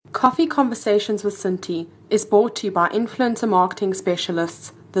Coffee Conversations with Cinti is brought to you by influencer marketing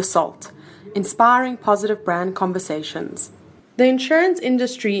specialists, The Salt, inspiring positive brand conversations. The insurance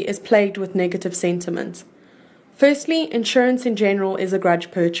industry is plagued with negative sentiment. Firstly, insurance in general is a grudge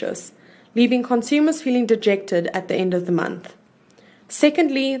purchase, leaving consumers feeling dejected at the end of the month.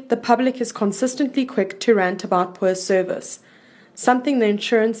 Secondly, the public is consistently quick to rant about poor service, something the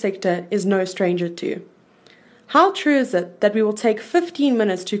insurance sector is no stranger to. How true is it that we will take 15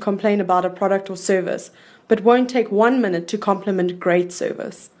 minutes to complain about a product or service, but won't take 1 minute to compliment great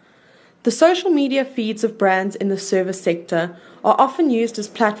service? The social media feeds of brands in the service sector are often used as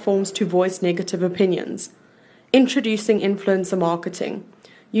platforms to voice negative opinions. Introducing influencer marketing,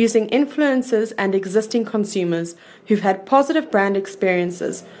 using influencers and existing consumers who've had positive brand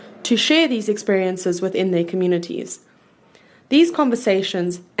experiences to share these experiences within their communities. These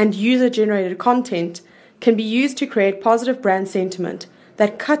conversations and user-generated content can be used to create positive brand sentiment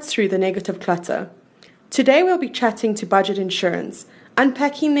that cuts through the negative clutter. Today we'll be chatting to Budget Insurance,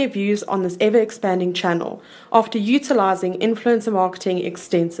 unpacking their views on this ever-expanding channel after utilizing influencer marketing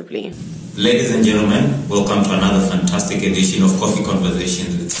extensively. Ladies and gentlemen, welcome to another fantastic edition of Coffee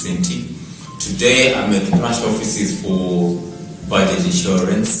Conversations with Cinti. Today I'm at the branch offices for Budget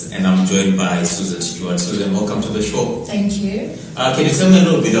Insurance and I'm joined by Susan Stewart. Susan, welcome to the show. Thank you. Can you tell me a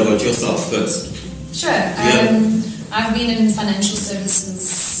little bit about yourself first? Sure. I've been in financial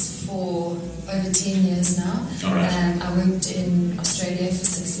services for over 10 years now. All right. I worked in Australia for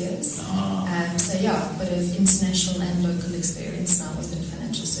 6 years. A bit of international and local experience now within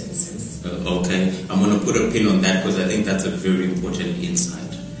financial services. Okay. I'm going to put a pin on that because I think that's a very important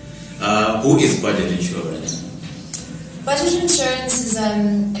insight. Who is Budget Insurance? Budget Insurance is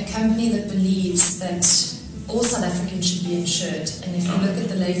a company that believes that all South Africans should be insured. And if you look at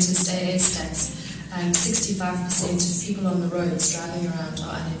the latest AA stats, 65% of people on the roads driving around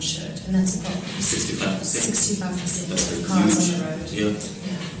are uninsured, and that's a problem. 65%? 65% of cars on the road. Yeah.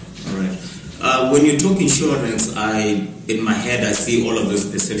 All right. When you talk insurance, in my head I see all of those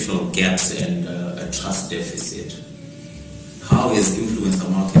perceptual gaps and a trust deficit. How is influencer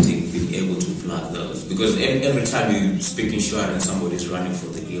marketing being able to plug those? Because every time you speak insurance, somebody's running for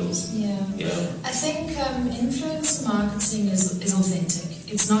the hills. Yeah. I think influencer marketing is authentic.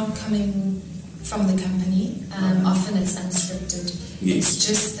 It's not coming from the company. Often it's unscripted. Yes. It's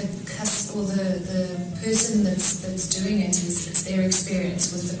just the person that's doing it it's their experience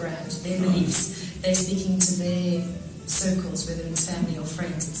with the brand, their beliefs. They're speaking to their circles, whether it's family or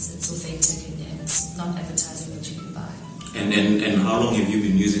friends. It's authentic and it's not advertising that you can buy. And how long have you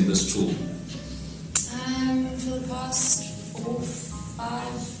been using this tool? For the past 4,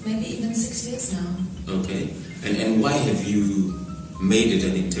 5, maybe even 6 years now. Okay. And why have you made it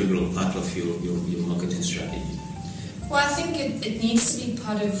an integral part of your marketing strategy? Well, I think it needs to be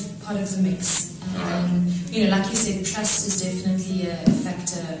part of the mix. Like you said, trust is definitely a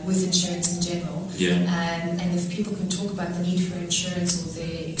factor with insurance in general. Yeah. And if people can talk about the need for insurance or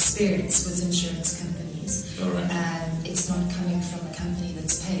their experience with insurance companies, it's not coming from a company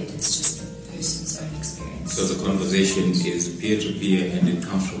that's paid. It's just the person's own experience. So the conversation is peer-to-peer and it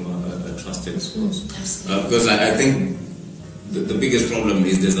comes from a trusted source. Absolutely. Because I think the biggest problem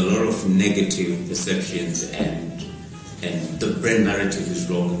is there's a lot of negative perceptions and the brand narrative is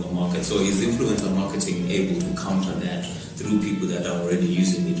wrong in the market. So is influencer marketing able to counter that through people that are already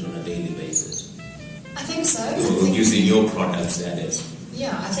using it on a daily basis? I think so. Or using your products, that is.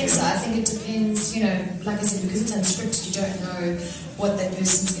 Yeah, I think so. I think it depends, like I said, because it's unscripted, you don't know what that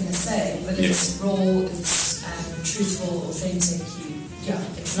person's going to say, but it's raw, it's truthful, authentic.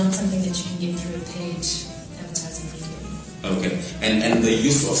 It's not something that you can get through a paid advertising video. Okay, and the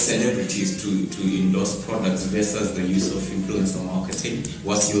use of celebrities to endorse products versus the use of influencer marketing,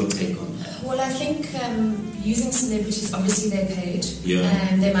 what's your take on that? Well, I think using celebrities, obviously they're paid,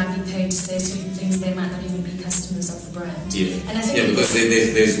 and they might be paid to say certain things, they might not even be customers of the brand. Yeah, and I think because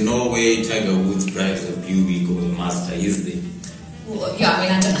there's no way Tiger Woods drives a Buick or a Mazda, is there? Well,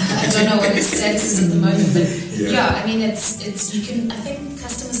 I don't know what his status is at the moment, but I think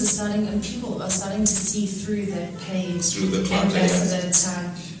customers are starting and people are starting to see through that paid ambassador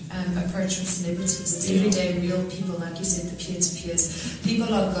type approach with celebrities. It's everyday real people, like you said, the peer-to-peers.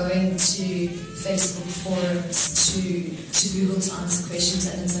 People are going to Facebook forums, to Google to answer questions,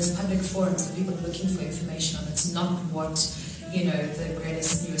 and it's those public forums that people are looking for information on. It's not what the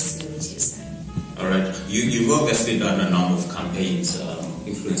greatest newest celebrity is saying. All right. You've obviously done a number of campaigns,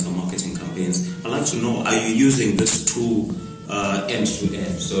 influencer marketing campaigns. I'd like to know, are you using this tool end to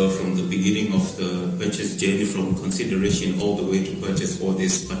end? So from the beginning of the purchase journey, from consideration all the way to purchase, for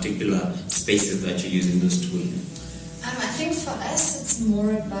these particular spaces that you're using this tool in? I think for us, it's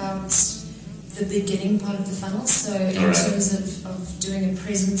more about the beginning part of the funnel. So in terms of doing a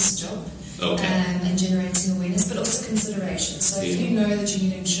presence job and generating awareness, but also consideration. So if you know that you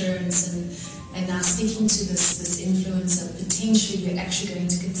need insurance and now speaking to this influencer, potentially you're actually going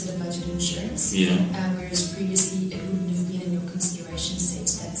to consider budget insurance. Whereas previously it wouldn't have been in your consideration set.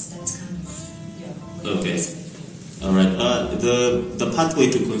 That's kind of okay. All right. The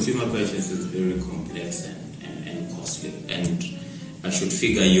pathway to consumer purchase is very complex and costly, and I should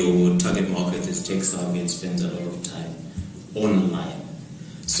figure your target market is tech savvy and spends a lot of time online.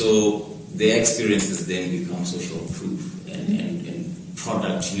 So their experiences then become social proof, and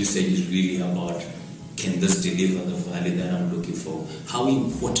product usage is really about, can this deliver the value that I'm looking for? How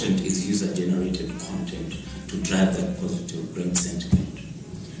important is user-generated content to drive that positive brand sentiment?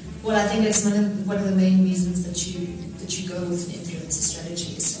 Well, I think it's one of the main reasons that you go with an influencer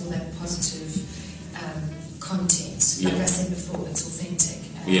strategy is for that positive content. Like I said before, it's authentic.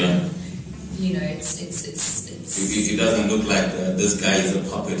 You know, it's it doesn't look like this guy is a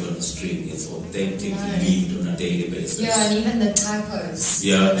puppet on a string. It's authentic, lived on a daily basis. Yeah, and even the typos.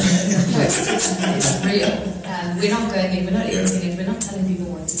 In the post, it's real. We're not going in, we're not editing it, we're not telling people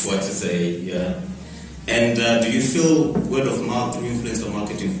what to say. And do you feel word of mouth through influencer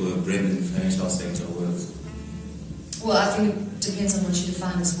marketing for a brand in the financial sector works? Well, I think it depends on what you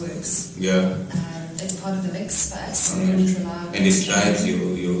define as works. It's part of the mix for us. We wouldn't rely on and it drives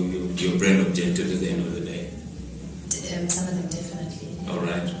your brand objectives at the end of the day? Some of them definitely. All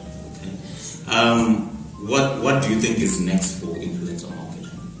right. Okay. What do you think is next for influencer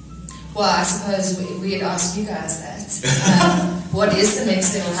marketing? Well, I suppose we'd ask you guys that. What is the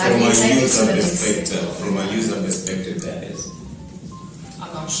next level? How do you take it to the next level? From a user perspective, that is.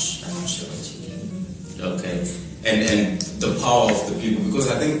 I'm not sure what you mean. Okay. And the power of the people, because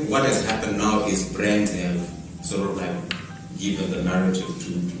I think what has happened now is brands have sort of like given the narrative to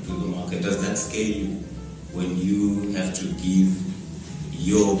the market. Does that scare you when you have to give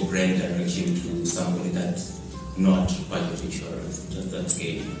your brand direction to somebody that's not budget insurance? Does that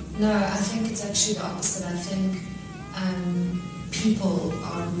scare you? No, I think it's actually the opposite. I think people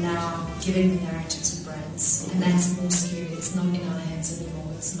are now giving the narrative to brands, and that's more scary. It's not in our hands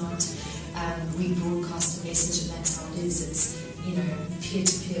anymore. It's not we broadcast a message and that's how it is. It's, you know,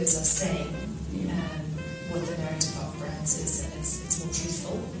 peer-to-peers are saying what the narrative of brands is, and it's more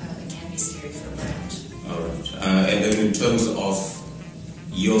truthful. It can be scary for a brand. All right. And then in terms of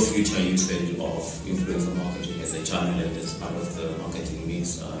your future usage of influencer marketing as a channel and as part of the marketing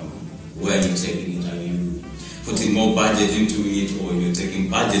mix, where are you taking it? Are you putting more budget into it, or you're taking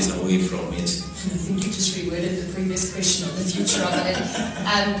budget away from it? I think you just reworded the previous question on the future of it.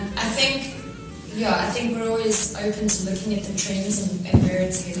 I think we're always open to looking at the trends and where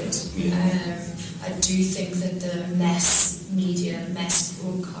it's headed. I do think that the mass media, mass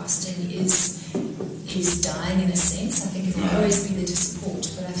broadcasting is dying in a sense. I think it will always be there to support,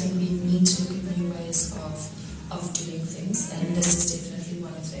 but I think we need to look at new ways of doing things, and this is definitely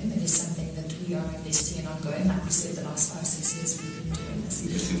one of them. It is something that we are investing in ongoing. Like we said, the last 5-6 years we've been doing this.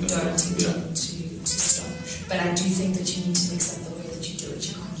 Don't intend to stop. But I do think that you need to mix up the way that you do it.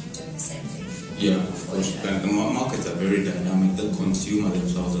 You can't keep doing the same thing. Of course. The markets are very dynamic. The consumer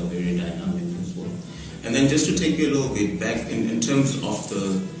themselves are very dynamic as well. And then just to take you a little bit back, in terms of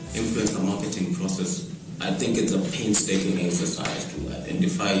the influencer marketing process, I think it's a painstaking exercise to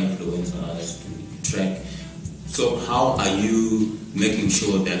identify influencers, to track. So how are you making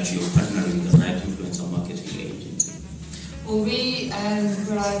sure that you're partnering with the right influencer marketing agency? Well, we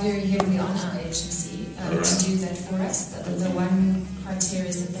rely very heavily on our agency to do that for us. The one criteria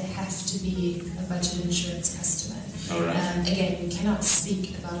is that they have to be a budget insurance customer. Again, we cannot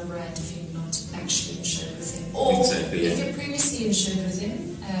speak about a brand if you're not actually insured with them. Or if you're previously insured with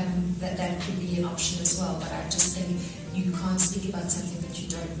them, that could be an option as well. But I just think you can't speak about something that you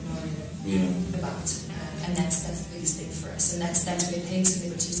don't know about. And that's the biggest thing for us. And that's where paid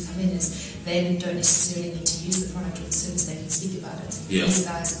celebrities come in, is they don't necessarily need to use the product or the service, they can speak about it. These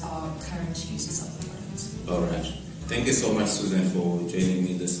guys are current users of the product. All right. Thank you so much, Susan, for joining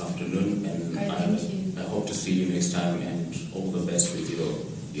me this afternoon. And thank you. I hope to see you next time, and all the best with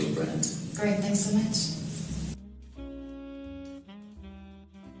your brand. Great, thanks so much.